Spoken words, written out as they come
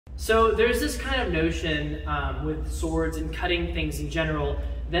So there's this kind of notion with swords and cutting things in general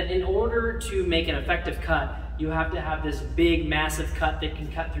that in order to make an effective cut, you have to have this big, massive cut that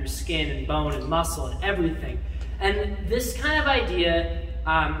can cut through skin and bone and muscle and everything. And this kind of idea,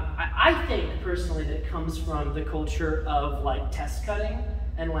 I think personally that it comes from the culture of like test cutting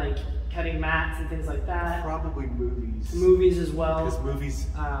and like cutting mats and things like that. Probably movies. Movies as well. Because movies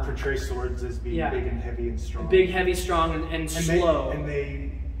portray swords as being big and heavy and strong. Big, heavy, strong, and slow.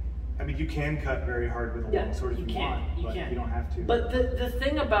 I mean, you can cut very hard with a long sword if you want, but you don't have to. But the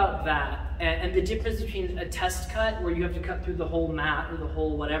thing about that, and the difference between a test cut, where you have to cut through the whole mat or the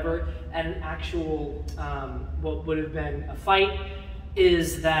whole whatever, and an actual, what would have been a fight,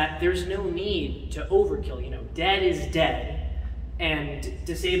 is that there's no need to overkill. You know, dead is dead, and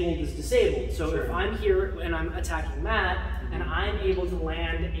disabled is disabled. So if I'm here and I'm attacking Matt, and I'm able to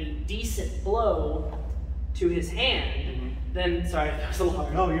land a decent blow to his hand, then, sorry, that was a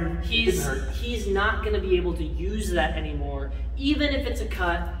lot. No, he's not going to be able to use that anymore, even if it's a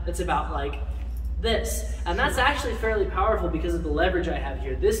cut that's about like this. And that's actually fairly powerful because of the leverage I have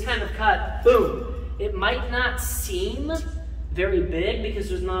here. This kind of cut, boom, it might not seem very big because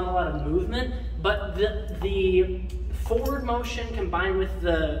there's not a lot of movement, but the forward motion combined with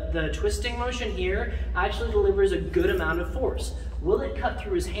the twisting motion here actually delivers a good amount of force. Will it cut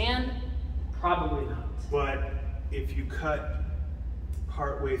through his hand? Probably not. But if you cut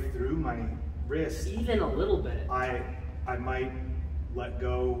partway through my wrist, even a little bit, I might let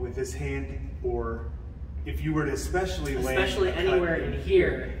go with this hand, or if you were to especially anywhere in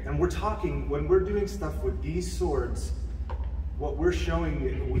here. And we're talking, when we're doing stuff with these swords, what we're showing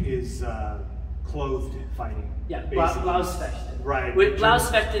is clothed fighting. Yeah, Blausfechten. Right. With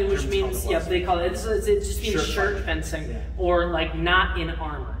Blausfechten, which means, they call it, it just means shirt fencing, or like not in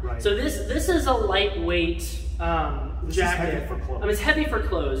armor. Right. So this is a lightweight jacket. Is heavy for clothes. I mean, it's heavy for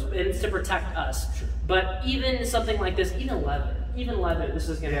clothes, and it's to protect us. Sure. But even something like this, even leather, this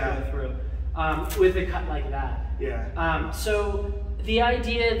is going to go through with a cut like that. Yeah. So the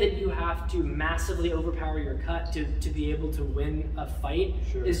idea that you have to massively overpower your cut to be able to win a fight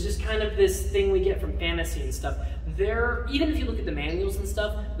is just kind of this thing we get from fantasy and stuff. Even if you look at the manuals and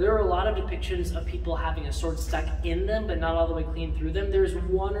stuff, there are a lot of depictions of people having a sword stuck in them, but not all the way clean through them. There's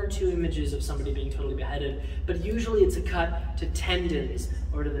one or two images of somebody being totally beheaded, but usually it's a cut to tendons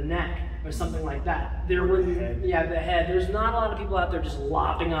or to the neck or something like that. The head. There's not a lot of people out there just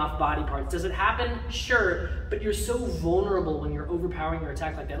lopping off body parts. Does it happen? Sure, but you're so vulnerable when you're overpowering your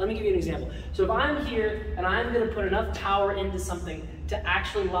attack like that. Let me give you an example. So if I'm here and I'm going to put enough power into something to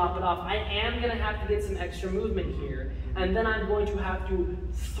actually lop it off, I am going to have to get some extra movement here, and then I'm going to have to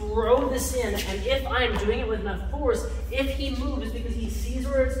throw this in, and if I'm doing it with enough force, if he moves because he sees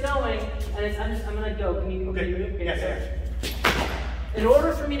where it's going, and I'm going to go. Can you move? Yes. In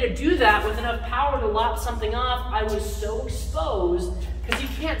order for me to do that with enough power to lop something off, I was so exposed because you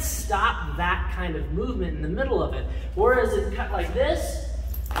can't stop that kind of movement in the middle of it. Whereas a cut like this,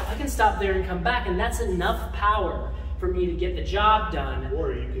 I can stop there and come back, and that's enough power for me to get the job done.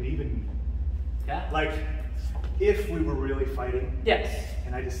 Or you could even, like, if we were really fighting,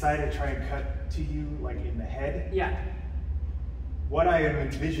 and I decided to try and cut to you, like, in the head, what I am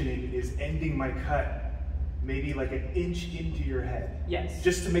envisioning is ending my cut maybe like an inch into your head.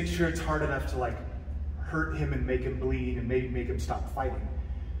 Just to make sure it's hard enough to like hurt him and make him bleed and maybe make him stop fighting.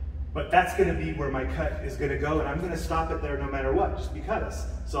 But that's gonna be where my cut is gonna go, and I'm gonna stop it there no matter what, just because.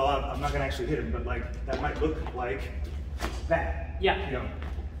 So I'm not gonna actually hit him, but like that might look like that. You know.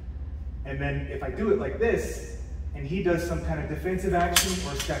 And then if I do it like this, and he does some kind of defensive action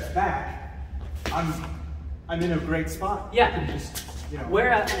or steps back, I'm in a great spot. You know.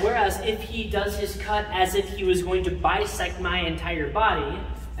 Whereas if he does his cut as if he was going to bisect my entire body,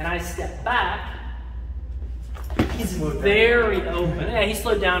 and I step back, he's very open. Yeah, he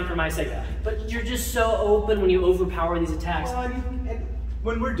slowed down for my sake. But you're just so open when you overpower these attacks. Well, and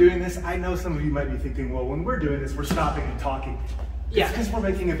when we're doing this, I know some of you might be thinking, well, when we're doing this, we're stopping and talking. It's because we're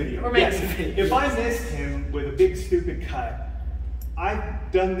making a video. If I missed him with a big stupid cut,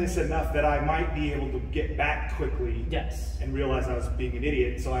 I've done this enough that I might be able to get back quickly and realize I was being an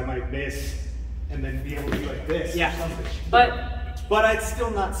idiot, so I might miss and then be able to do like this or something. But it's still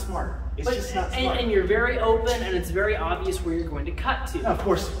not smart. It's just not smart. And you're very open, and it's very obvious where you're going to cut to. No, of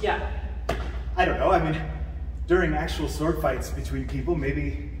course. I don't know. I mean, during actual sword fights between people,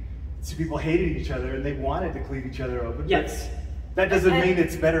 maybe two people hated each other and they wanted to cleave each other open. that doesn't mean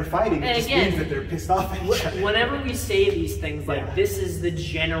it's better fighting. It just means that they're pissed off at each other. Whenever we say these things like, this is the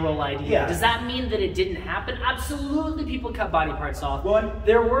general idea, does that mean that it didn't happen? Absolutely, people cut body parts off.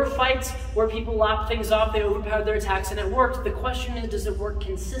 There were fights where people lopped things off, they overpowered their attacks, and it worked. The question is, does it work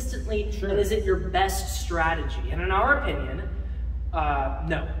consistently, and is it your best strategy? And in our opinion,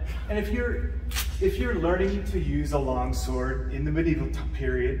 no. And if you're learning to use a longsword in the medieval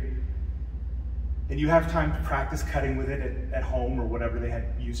period, and you have time to practice cutting with it at home or whatever they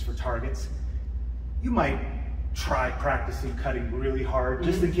had used for targets, you might try practicing cutting really hard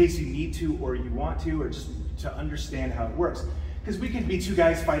just in case you need to or you want to, or just to understand how it works. Because we could be two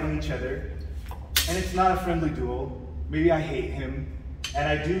guys fighting each other, and it's not a friendly duel. Maybe I hate him, and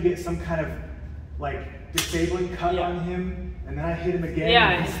I do get some kind of like disabling cut on him, and then I hit him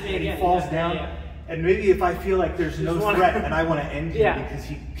again, and he falls down. And maybe if I feel like there's no threat and I want to end him because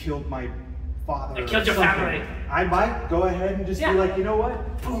he killed my father, killed your family, I might go ahead and just be like, you know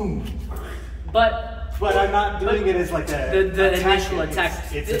what, boom. But I'm not doing it as like the initial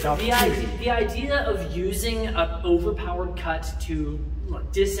attack. It's the idea of using an overpowered cut to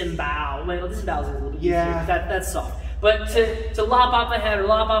disembowel. Well, disembowel is a little bit easier. That's soft. But to lop off a head or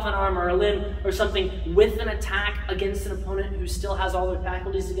lop off an arm or a limb or something with an attack against an opponent who still has all their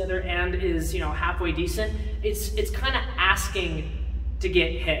faculties together and is halfway decent, it's kind of asking to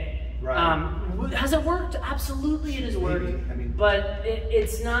get hit. Right. Has it worked? Absolutely, it has worked. But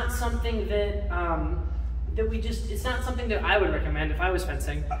it's not something that it's not something that I would recommend if I was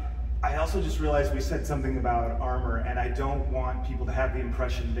fencing. I also just realized we said something about armor, and I don't want people to have the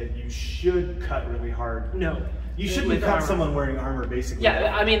impression that you should cut really hard. No. You shouldn't cut someone wearing armor, basically.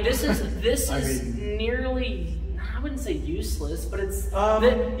 Yeah, I mean, this is nearly, I wouldn't say useless, but it's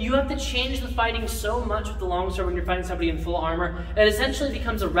you have to change the fighting so much with the longsword when you're fighting somebody in full armor. It essentially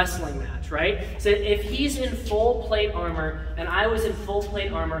becomes a wrestling match, right? So if he's in full plate armor and I was in full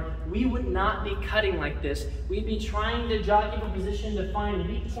plate armor, we would not be cutting like this. We'd be trying to jockey for position to find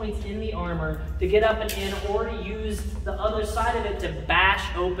weak points in the armor to get up and in, or to use the other side of it to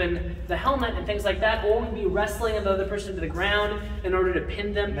bash open the helmet and things like that, or we'd be wrestling the other person to the ground in order to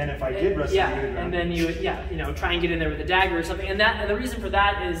pin them. And then if I did wrestle you to the ground, and then you would, try and get in there with a dagger or something. And the reason for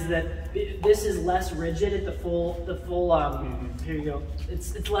that is that this is less rigid at the full. Here you go.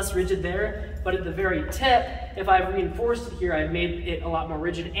 It's less rigid there, but at the very tip, if I've reinforced it here, I've made it a lot more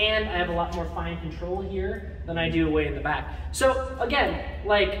rigid, and I have a lot more fine control here than I do way in the back. So again,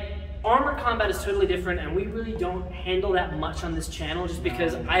 armor combat is totally different, and we really don't handle that much on this channel just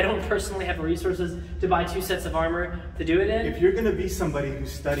because I don't personally have the resources to buy 2 sets of armor to do it in. If you're going to be somebody who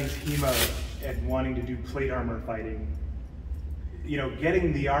studies HEMA and wanting to do plate armor fighting,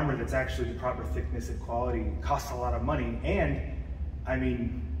 getting the armor that's actually the proper thickness and quality costs a lot of money, and I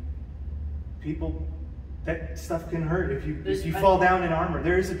mean, that stuff can hurt if you fall down in armor.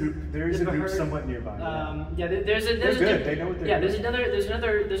 There is a group somewhat nearby. They're good. They know what they're doing.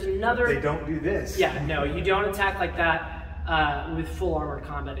 There's another. They don't do this. Yeah, no, you don't attack like that with full armor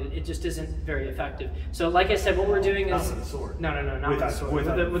combat. It just isn't very effective. So, like I said, what we're doing is not with a sword. No, not with a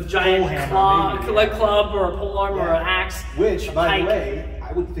sword. With giant club or a pole arm or an axe. Which, by the way,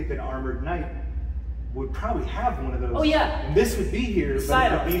 I would think an armored knight would probably have one of those. Oh yeah. And this would be here,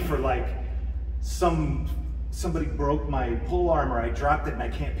 but it would be for somebody broke my pole armor, I dropped it and I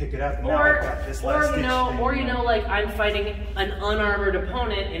can't pick it up, and now I've got this last ditch thing. I'm fighting an unarmored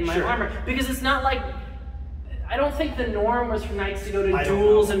opponent in my armor, because it's not like, I don't think the norm was for knights to go to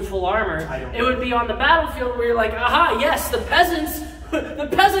duels in full armor. It would be on the battlefield where you're like, aha, yes, the peasants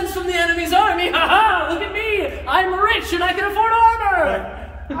from the enemy's army, haha, look at me, I'm rich and I can afford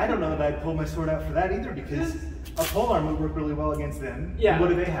armor. But I don't know that I'd pull my sword out for that either, because a pole arm would work really well against them. Yeah. What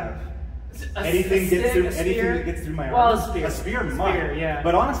do they have? Anything that gets through my arm. Well, a spear might. Yeah.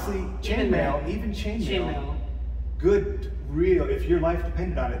 But honestly, chainmail, good, real. If your life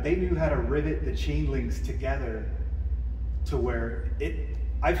depended on it, they knew how to rivet the chain links together to where it.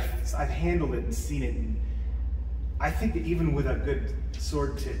 I've handled it and seen it, and I think that even with a good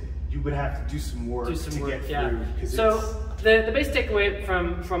sword tip, you would have to do some work to get through. So the basic takeaway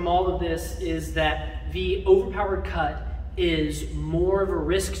from all of this is that the overpowered cut is more of a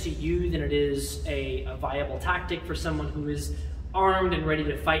risk to you than it is a viable tactic for someone who is armed and ready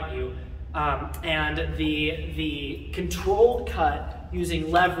to fight you. And the controlled cut using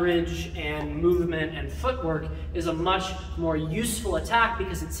leverage and movement and footwork is a much more useful attack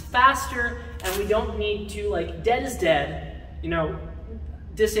because it's faster and we don't need to, dead is dead,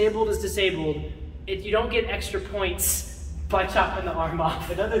 disabled is disabled. You don't get extra points by chopping the arm off.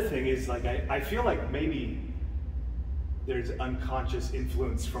 Another thing is, I feel like maybe there's unconscious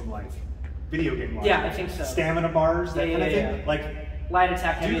influence from video game logic. Yeah, I think so. Stamina bars, that kind of thing. Yeah. Like light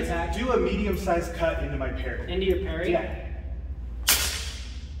attack, heavy attack. Do a medium-sized cut into my parry. Into your parry? Yeah.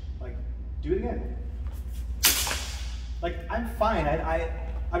 Like, do it again. Like, I'm fine.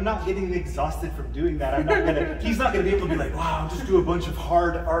 I'm not getting exhausted from doing that. I'm not gonna. He's not gonna be able to be like, wow, just do a bunch of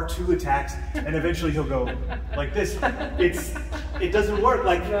hard R2 attacks, and eventually he'll go like this. It doesn't work.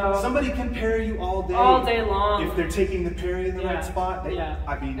 Like somebody can parry you all day long if they're taking the parry in the right spot.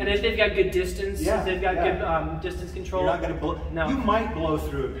 I mean, and if they've got good distance, if they've got good distance control. You're not gonna blow. No. You might blow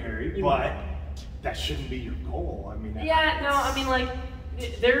through a parry, but that shouldn't be your goal. I mean. I mean like.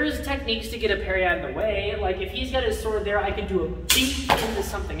 There's techniques to get a parry out of the way. Like if he's got his sword there, I could do a beat into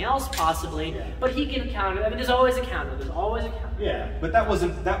something else possibly, but he can counter. I mean, there's always a counter. There's always a counter. Yeah, but that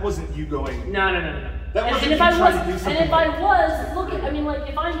wasn't you going. No. That wasn't and if you I trying was, to do something. and if I was, look at, I mean, like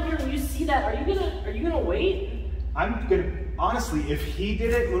if I'm here and you see that, are you gonna wait? I'm gonna honestly, if he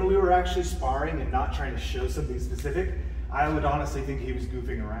did it when we were actually sparring and not trying to show something specific, I would honestly think he was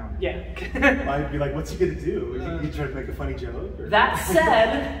goofing around. Yeah. I'd be like, what's he gonna do? Is he trying to make a funny joke? Or? That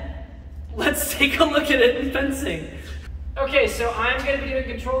said, let's take a look at it in fencing. Okay, so I'm gonna be doing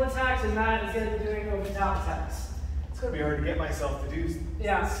control attacks and Matt is gonna be doing over top attacks. It's gonna be hard to get myself to do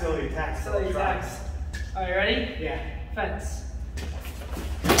silly attacks. Silly attacks. Are you ready? Yeah. Fence.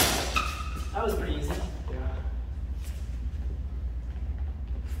 That was pretty easy.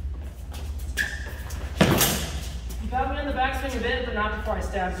 Got me on the backswing a bit, but not before I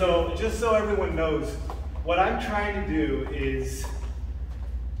stabbed you. So, just so everyone knows, what I'm trying to do is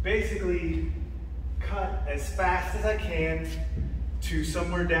basically cut as fast as I can to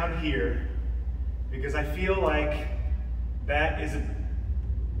somewhere down here, because I feel like that is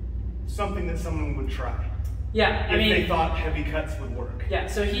something that someone would try. Yeah, if they thought heavy cuts would work. Yeah,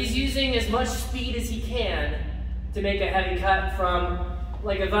 so he's using as much speed as he can to make a heavy cut from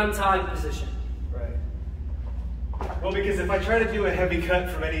like a Wandtag position. Well, because if I try to do a heavy cut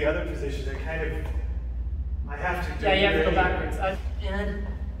from any other position, I have to do you have to go backwards. And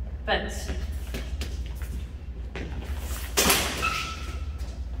fence.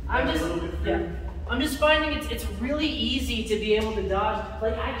 I'm just finding it's really easy to be able to dodge.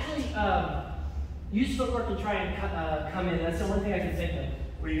 Like actually, use footwork and try and come in. That's the one thing I can think of.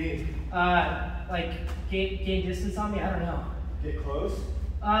 What do you mean? Like gain distance on me. I don't know. Get close?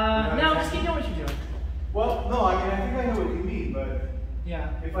 No, just keep doing what you're doing. Well, no, I mean, I think I know what you mean, but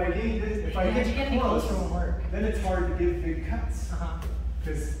if I gain this, if I get close, closer won't work. Then it's hard to give big cuts.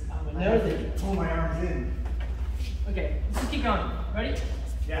 Because I have to pull my arms in. Okay, let's just keep going. Ready?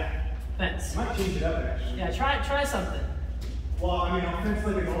 Yeah. Fence. Might change it up, actually. Yeah, try something. Well, I mean, I'll fence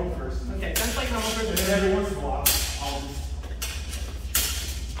like a normal person. Okay, fence like a normal person. And then every once in a while, I'll just...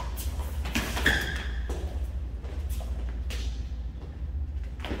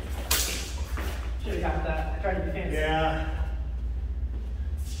 Should have got that. I tried to be fancy. Yeah.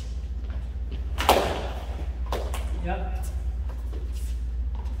 Yep.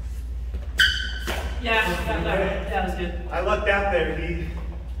 Yeah, got that. That was good. I lucked out there.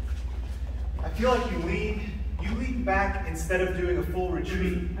 I feel like you lean back instead of doing a full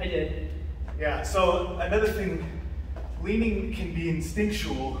retreat. I did. Yeah, so another thing, leaning can be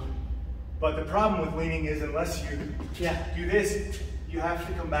instinctual, but the problem with leaning is unless you do this, you have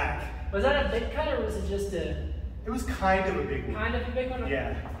to come back. Was that a big cut or was it just a... It was kind of a big one. Kind of a big one?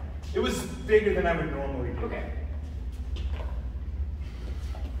 Yeah. It was bigger than I would normally do. Okay.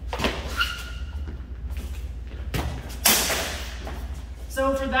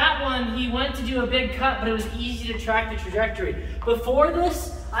 So for that one, he went to do a big cut, but it was easy to track the trajectory. Before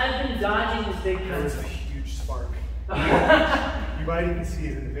this, I've been dodging his big cuts. There was a huge spark. You might even see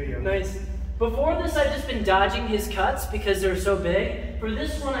it in the video. Nice. Before this, I've just been dodging his cuts because they're so big. For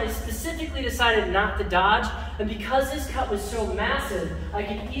this one, I specifically decided not to dodge, and because his cut was so massive, I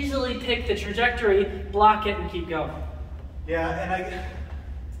could easily pick the trajectory, block it, and keep going. Yeah, and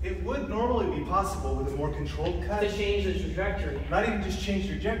it would normally be possible with a more controlled cut. To change the trajectory. Not even just change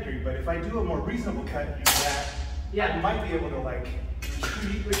trajectory, but if I do a more reasonable cut and do that, I might be able to like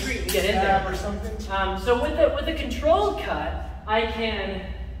retreat and get in there or something. So with a controlled cut, I can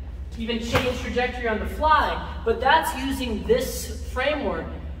even change trajectory on the fly, but that's using this framework.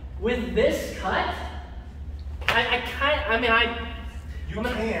 With this cut, I'm gonna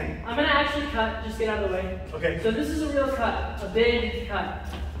actually cut, just get out of the way. Okay. So this is a real cut, a big cut.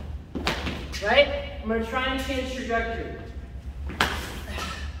 Right? I'm gonna try and change trajectory.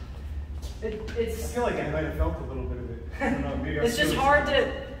 I feel like I might have felt a little bit of it. I don't know, maybe it's just hard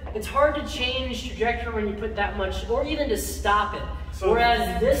to change trajectory when you put that much, or even to stop it. So,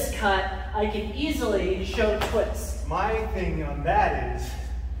 whereas this cut, I can easily show twists. My thing on that is,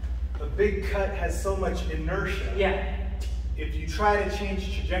 a big cut has so much inertia. Yeah. If you try to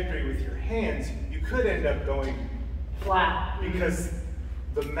change trajectory with your hands, you could end up going flat. Because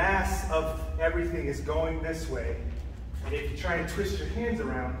the mass of everything is going this way. And if you try and twist your hands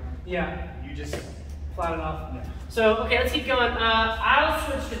around, you just flat it off. Yeah. So, okay, let's keep going. I'll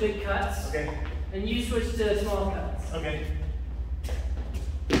switch to big cuts. Okay. And you switch to small cuts. Okay.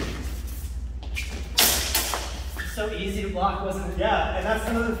 So easy to block, wasn't it? Yeah, and that's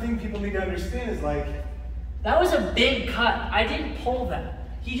another thing people need to understand is like... That was a big cut. I didn't pull that.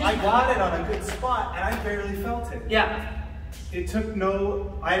 I got it on a good spot, and I barely felt it. Yeah. It took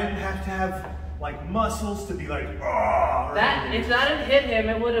I didn't have to have like muscles to be like, if that had hit him,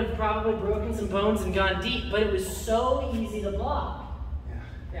 it would have probably broken some bones and gone deep, but it was so easy to block.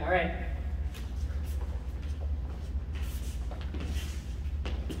 Yeah, all right.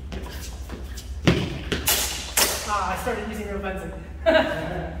 I started using real fencing.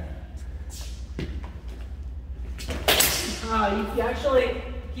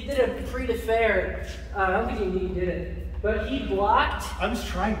 He did a prix de fer. I don't think he did it, but he blocked. I was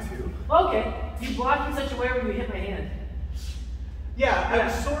trying to. Okay, you blocked in such a way where you hit my hand. Yeah, I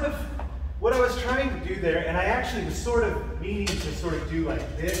was sort of, what I was trying to do there, and I actually was sort of meaning to sort of do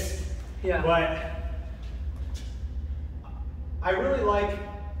like this. Yeah. But I really like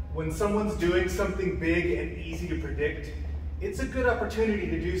when someone's doing something big and easy to predict, it's a good opportunity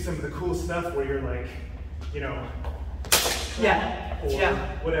to do some of the cool stuff where you're like, you know, or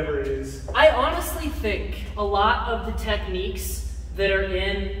whatever it is. I honestly think a lot of the techniques that are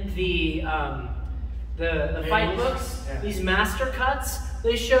in the fight books, these master cuts,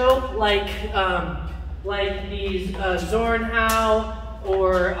 they show like these Zornhau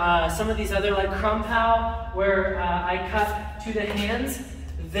or some of these other like Krumpau, where I cut to the hands.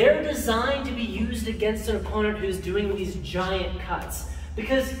 They're designed to be used against an opponent who's doing these giant cuts.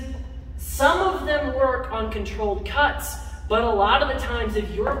 Because some of them work on controlled cuts, but a lot of the times if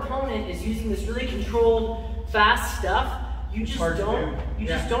your opponent is using this really controlled, fast stuff, you just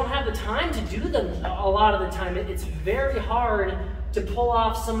don't have the time to do them a lot of the time. It's very hard to pull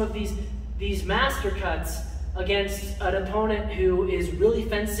off some of these master cuts against an opponent who is really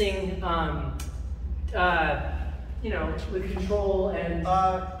fencing you know, with control and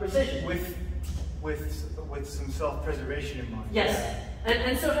precision. With some self-preservation in mind. Yes.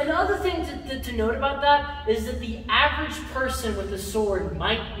 And so another thing to note about that is that the average person with a sword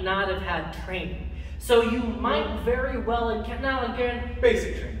might not have had training. So you might very well encounter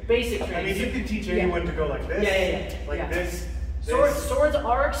basic training. Basic training. I mean, you can teach anyone to go like this. This. Swords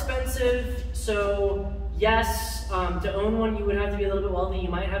are expensive, so yes, to own one you would have to be a little bit wealthy. You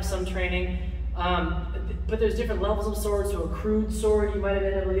might have some training. But there's different levels of swords. So a crude sword, you might have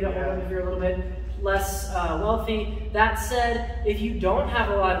been able to get a hold of if you're a little bit less wealthy. That said, if you don't have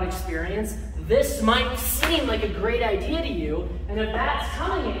a lot of experience, this might seem like a great idea to you. And if that's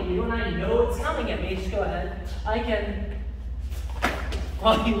coming at you, and I know it's coming at me, just go ahead. I can.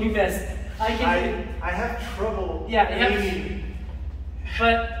 Well, we missed. I have trouble.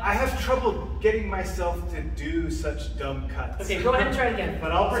 But I have trouble getting myself to do such dumb cuts. Okay, go ahead and try it again.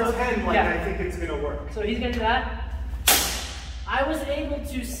 But I'll pretend I think it's going to work. So he's going to do that. I was able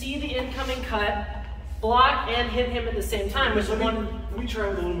to see the incoming cut, block, and hit him at the same time. Let me try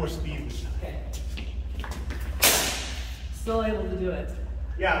with a little more speed. Okay. Still able to do it.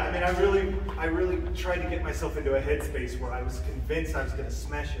 Yeah, I mean, I really tried to get myself into a headspace where I was convinced I was going to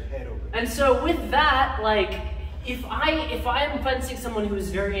smash your head open. And so with that, like, if I am fencing someone who is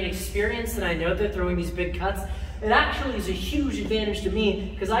very inexperienced and I know they're throwing these big cuts, it actually is a huge advantage to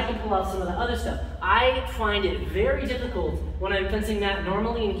me because I can pull out some of the other stuff. I find it very difficult when I'm fencing that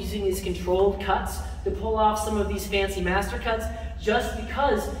normally and using these controlled cuts to pull off some of these fancy master cuts, just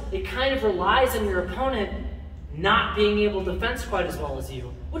because it kind of relies on your opponent not being able to fence quite as well as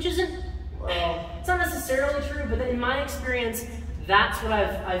you, which isn't, it's not necessarily true, but in my experience, that's what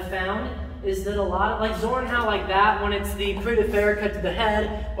I've found. Is that a lot of, like Zornhau like that, when it's the prix de fer cut to the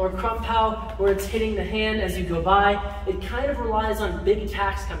head, or Krumpau, where it's hitting the hand as you go by, it kind of relies on big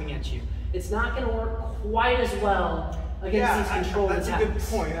attacks coming at you. It's not going to work quite as well against these controlled attacks. That's a good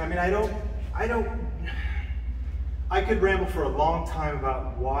point. I mean, I could ramble for a long time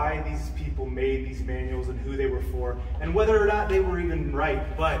about why these people made these manuals and who they were for, and whether or not they were even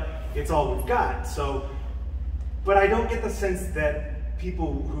right, but it's all we've got. So, but I don't get the sense that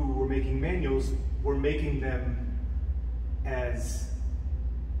people who were making manuals were making them as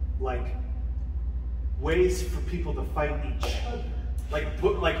like ways for people to fight each other. Like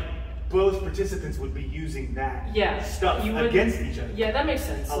both participants would be using that stuff against each other. Yeah, that makes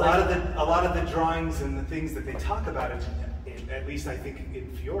sense. A lot of the drawings and the things that they talk about at least I think in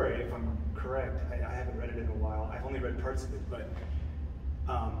Fiore, if I'm correct, I haven't read it in a while. I've only read parts of it, but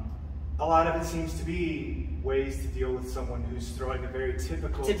a lot of it seems to be ways to deal with someone who's throwing a very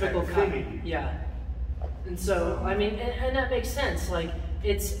typical cut. Yeah. And so, I mean, and that makes sense. Like,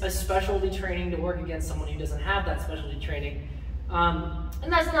 it's a specialty training to work against someone who doesn't have that specialty training.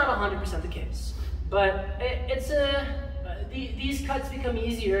 And that's not 100% the case. But these cuts become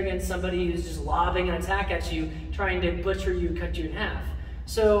easier against somebody who's just lobbing an attack at you, trying to butcher you, cut you in half.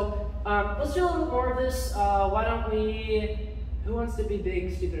 So let's do a little more of this. Why don't we, who wants to be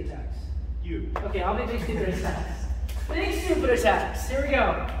big, stupid attacks? You. Okay, I'll be big, stupid attacks. Big, stupid attacks. Here we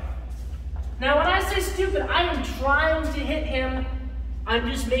go. Now, when I say stupid, I am trying to hit him. I'm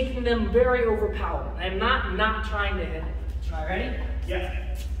just making them very overpowered. I'm not trying to hit him. All right, ready?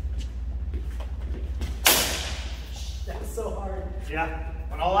 Yeah. That was so hard. Yeah.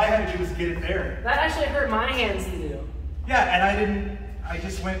 When all I had to do was get it there. That actually hurt my hands to do. Yeah, and I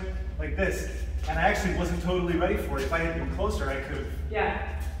just went like this. And I actually wasn't totally ready for it. If I had been closer, I could have. Yeah.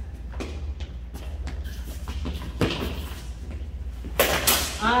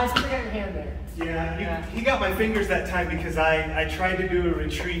 I still got your hand there. Yeah, he got my fingers that time because I tried to do a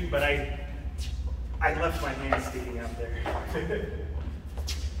retreat, but I left my hand sticking out there.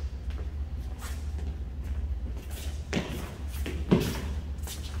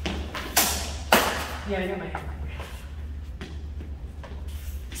 Yeah, I got my hand.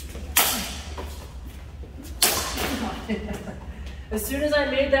 As soon as I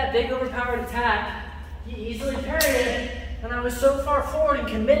made that big overpowered attack, he easily parried it, and I was so far forward and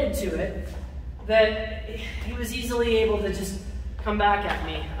committed to it that he was easily able to just come back at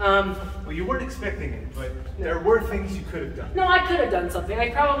me. Well, you weren't expecting it, but there were things you could have done. No, I could have done something. I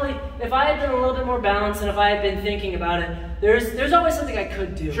probably, if I had been a little bit more balanced and if I had been thinking about it, there's always something I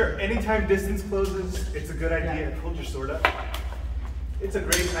could do. Sure, anytime distance closes, it's a good idea to hold your sword up. It's a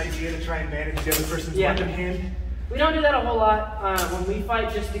great idea to try and manage the other person's weapon hand. We don't do that a whole lot when we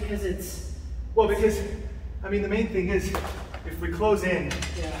fight just because it's... Well, because, I mean, the main thing is, if we close in,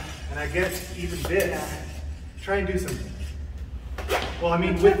 and I get even this, try and do something. Well, I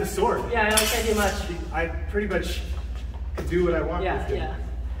mean, with the sword. Yeah, I don't can't do much. I pretty much could do what I want with it. Yeah.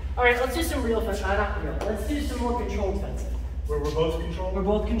 All right, let's do some real fencing. Not real. Let's do some more controlled fencing. Where we're both controlled? We're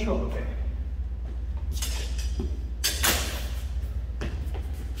both controlled. Okay.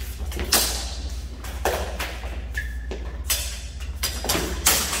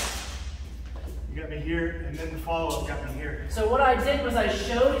 You got me here, and then the follow-up got me here. So what I did was I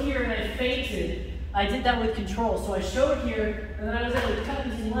showed here and I feinted. I did that with control. So I showed here, and then I was able to cut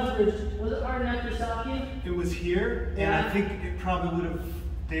using leverage. Was it hard enough to stop you? It was here, and I think it probably would have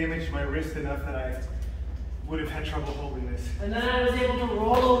damaged my wrist enough that I would have had trouble holding this. And then I was able to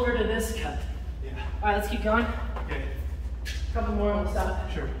roll over to this cut. Yeah. All right, let's keep going. Okay. A couple more and we'll stop.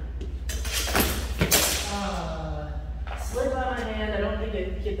 Sure. Slid by my hand. I don't think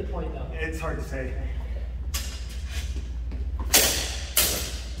it hit the point though. It's hard to say.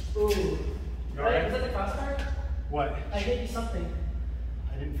 Ooh. Right? Is that the crossguard? What? I hit you something.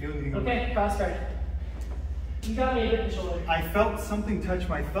 I didn't feel anything. Okay, crossguard. You got me a bit in the shoulder. I felt something touch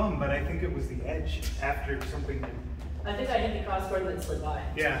my thumb, but I think it was the edge after something. I think I hit the crossguard and then slid by.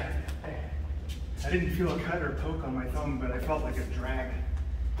 Yeah. Okay. I didn't feel a cut or poke on my thumb, but I felt like a drag.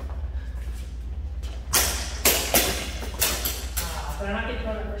 Did I not get you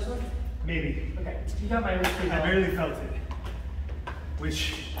on that first one? Maybe. Okay, you got my wrist pretty well. I barely felt it.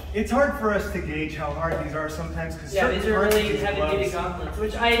 Which, it's hard for us to gauge how hard these are sometimes. Cause yeah, these are really heavy-duty gauntlets,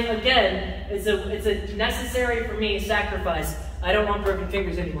 which again, it's a necessary for me sacrifice. I don't want broken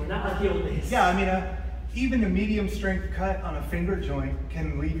fingers anymore, not like the old days. Yeah, I mean, even a medium-strength cut on a finger joint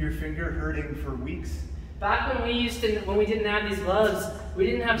can leave your finger hurting for weeks. Back when we didn't have these gloves, we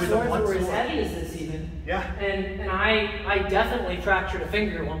didn't have swords that were as heavy as this even. Yeah. And I definitely fractured a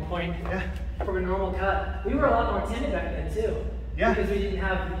finger at one point. Yeah. For a normal cut. We were a lot more timid back then too. Yeah. Because we didn't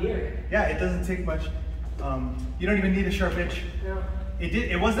have the gear. Yeah, it doesn't take much. You don't even need a sharp edge. No.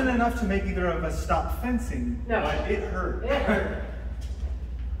 It wasn't enough to make either of us stop fencing. No. But it hurt. It hurt.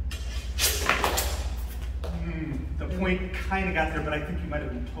 The point kind of got there, but I think you might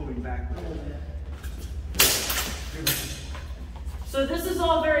have been pulling back a little bit. So this is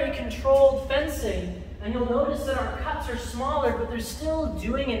all very controlled fencing, and you'll notice that our cuts are smaller, but they're still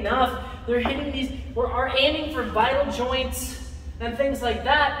doing enough. They're hitting these, we're aiming for vital joints and things like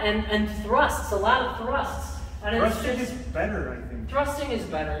that, and thrusts, a lot of thrusts. And thrusting is better, I think. Thrusting is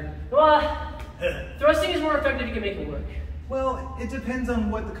better. Well, thrusting is more effective if you can make it work. Well, it depends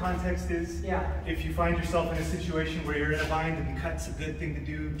on what the context is. Yeah. If you find yourself in a situation where you're in a bind and cut's a good thing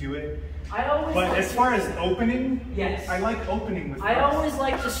to do it. But as far as opening, yes, I like opening with I always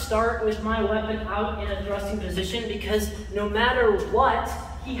like to start with my weapon out in a thrusting position because no matter what,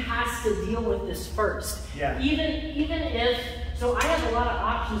 he has to deal with this first. Yeah. Even if, so I have a lot of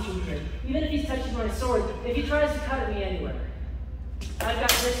options from here. Even if he's touching my sword, if he tries to cut at me anywhere, I've got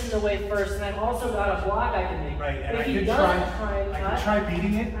this in the way first, and I've also got a block I can make. Right, and if I he doesn't try and cut, I can try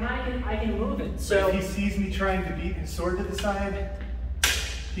beating it. And I can move it. So if he sees me trying to beat his sword to the side,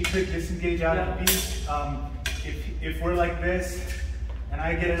 he could disengage out of the beat. If we're like this, and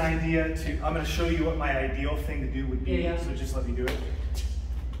I get an idea I'm going to show you what my ideal thing to do would be, so just let me do it.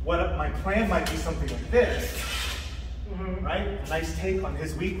 My plan might be something like this, right? A nice take on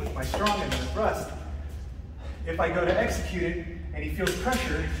his weak with my strong and then a thrust. If I go to execute it, and he feels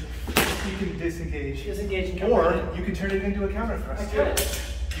pressure, you can disengage. Or you can turn it into a counter thrust. I could.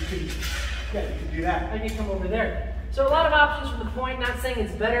 You can do that. I can come over there. So a lot of options from the point, not saying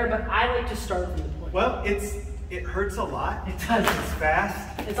it's better, but I like to start from the point. Well, it hurts a lot. It does. It's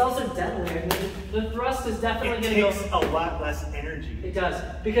fast. It's also deadly. I mean, the thrust is definitely going to go... It takes a lot less energy. It does.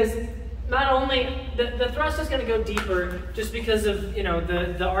 Because not only the thrust is going to go deeper just because of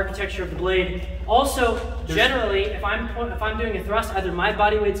the architecture of the blade. Also, generally, if I'm doing a thrust, either my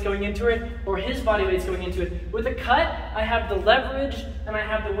body weight's going into it or his body weight's going into it. With a cut, I have the leverage and I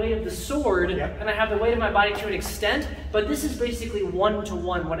have the weight of the sword and I have the weight of my body to an extent. But this is basically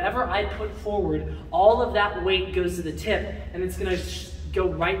 1-to-1. Whatever I put forward, all of that weight goes to the tip, and it's going to go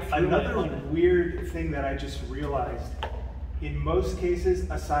right through. Another weird thing that I just realized. In most cases,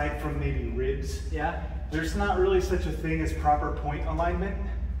 aside from maybe ribs, there's not really such a thing as proper point alignment.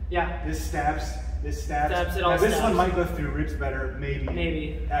 Yeah. This stabs. It all now, this stabs. one might go through ribs better,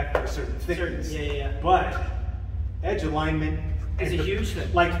 maybe. At a certain thickness. Yeah. But edge alignment is a huge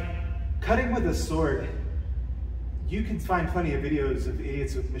thing. Like cutting with a sword, you can find plenty of videos of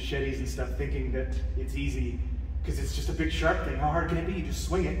idiots with machetes and stuff thinking that it's easy because it's just a big sharp thing. How hard can it be? You just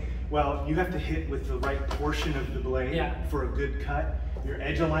swing it. Well, you have to hit with the right portion of the blade for a good cut. Your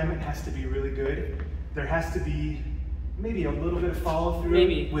edge alignment has to be really good. There has to be maybe a little bit of follow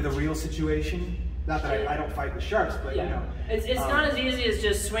through with a real situation. Not that I don't fight with sharps, but you know. It's not as easy as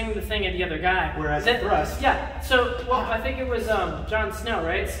just swing the thing at the other guy. Whereas thrust. Yeah, so I think it was Jon Snow,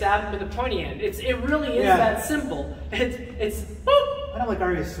 right? Stab him with a pointy end. It really is that simple. It's boop. I don't like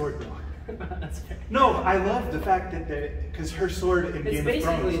Arya's sword though. That's fair. No, I love the fact that because her sword in Game of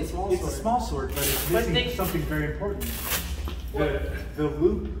Thrones, it's a small sword, but it's missing something very important. The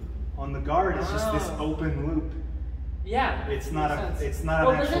loop on the guard is just this open loop. Yeah, it's not an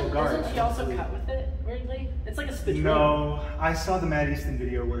actual guard. Doesn't she also cut with it weirdly? It's like a spittoon. No, I saw the Matt Easton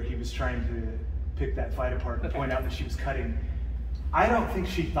video where he was trying to pick that fight apart and point out that she was cutting. I don't think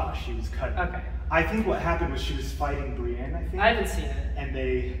she thought she was cutting. Okay. I think what happened was she was fighting Brienne, I think. I haven't seen it. And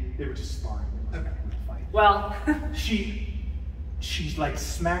they were just sparring. Okay. Fight. Well, she's like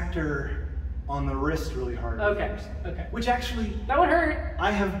smacked her on the wrist really hard. Okay. Which actually that would hurt.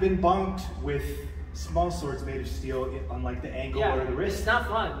 I have been bonked with small swords made of steel on like the ankle or the wrist. It's not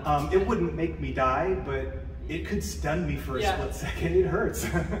fun. It wouldn't make me die, but it could stun me for a split second. It hurts.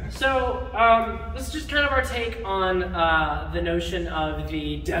 So this is just kind of our take on the notion of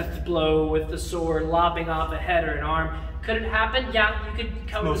the death blow with the sword lopping off a head or an arm. Could it happen? Yeah, you could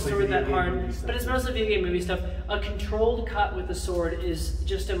cut with a sword that hard, but it's mostly video game movie stuff. A controlled cut with the sword is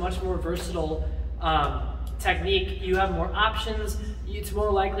just a much more versatile technique. You have more options. It's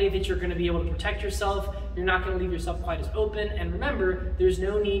more likely that you're going to be able to protect yourself. You're not going to leave yourself quite as open. And remember, there's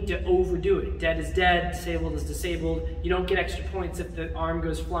no need to overdo it. Dead is dead, disabled is disabled. You don't get extra points if the arm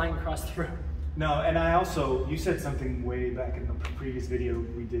goes flying across the room. No, and you said something way back in the previous video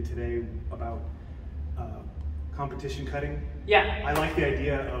we did today about competition cutting. Yeah. I like the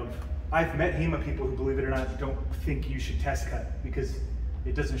idea of, I've met HEMA people who, believe it or not, don't think you should test cut because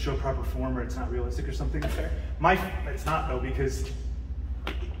it doesn't show proper form or it's not realistic or something. That's fair. It's not though, because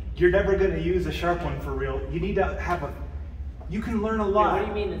you're never going to use a sharp one for real. You need to have you can learn a lot. What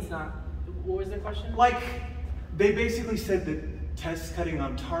do you mean it's not? What was the question? Like, they basically said that test cutting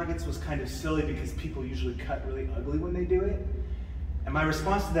on targets was kind of silly because people usually cut really ugly when they do it. And my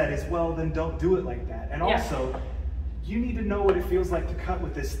response to that is, well, then don't do it like that. And also, you need to know what it feels like to cut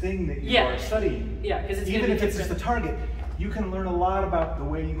with this thing that you are studying. Yeah, because even if it's just a target, you can learn a lot about the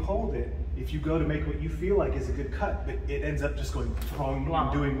way you hold it if you go to make what you feel like is a good cut, but it ends up just going wrong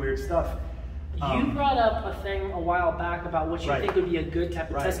and doing weird stuff. You brought up a thing a while back about what you think would be a good type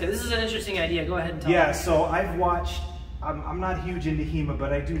of test cut. This is an interesting idea. Go ahead and tell me. Yeah, so I've watched, I'm not huge into HEMA,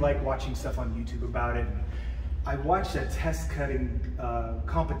 but I do like watching stuff on YouTube about it. I watched a test cutting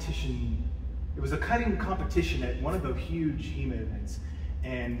competition. It was a cutting competition at one of the huge HEMA events.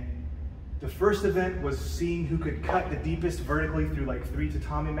 And the first event was seeing who could cut the deepest vertically through like 3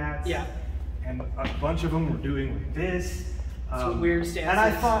 tatami mats. Yeah. And a bunch of them were doing like this. Weird stances. And I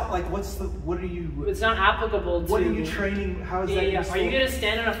thought, like, what are you... It's not applicable to... What are you training? How is that useful? Are you going to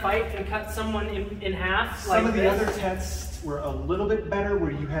stand in a fight and cut someone in half? Some of the other tests were a little bit better,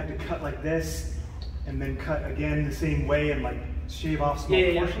 where you had to cut like this, and then cut again the same way and like shave off small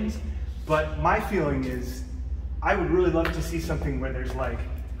portions. But my feeling is, I would really love to see something where there's like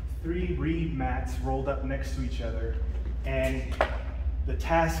 3 reed mats rolled up next to each other, and the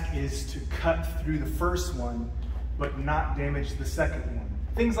task is to cut through the first one, but not damage the second one.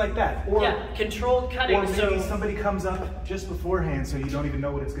 Things like that. Or, controlled cutting. Or maybe somebody comes up just beforehand so you don't even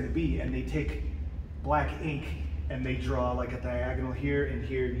know what it's going to be, and they take black ink and they draw like a diagonal here and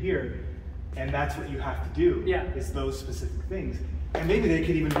here and here, and that's what you have to do, is those specific things. And maybe they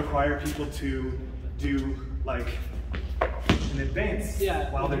could even require people to do like an advance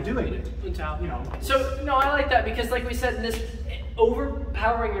while they're doing it. You know. So, no, I like that, because like we said, in this,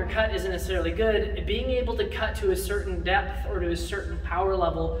 overpowering your cut isn't necessarily good. Being able to cut to a certain depth or to a certain power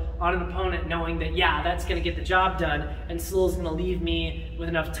level on an opponent, knowing that, that's going to get the job done, and still is going to leave me with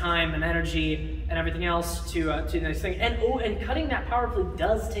enough time and energy and everything else to the next thing. And cutting that powerfully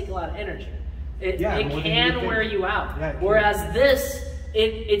does take a lot of energy. It can wear you out. Whereas this,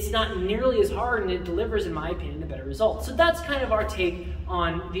 it's not nearly as hard, and it delivers, in my opinion, a better result. So that's kind of our take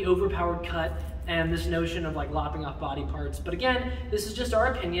on the overpowered cut and this notion of like lopping off body parts. But again, this is just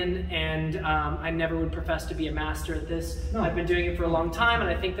our opinion, and I never would profess to be a master at this. No. I've been doing it for a long time, and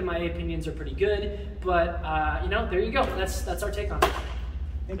I think that my opinions are pretty good. But there you go. That's our take on it.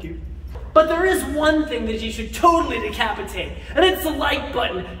 Thank you. But there is one thing that you should totally decapitate, and it's the like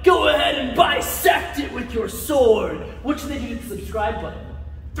button. Go ahead and bisect it with your sword. What should they do with the subscribe button?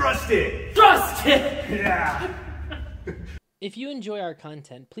 Thrust it! Thrust it! Yeah! If you enjoy our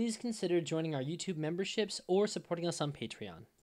content, please consider joining our YouTube memberships or supporting us on Patreon.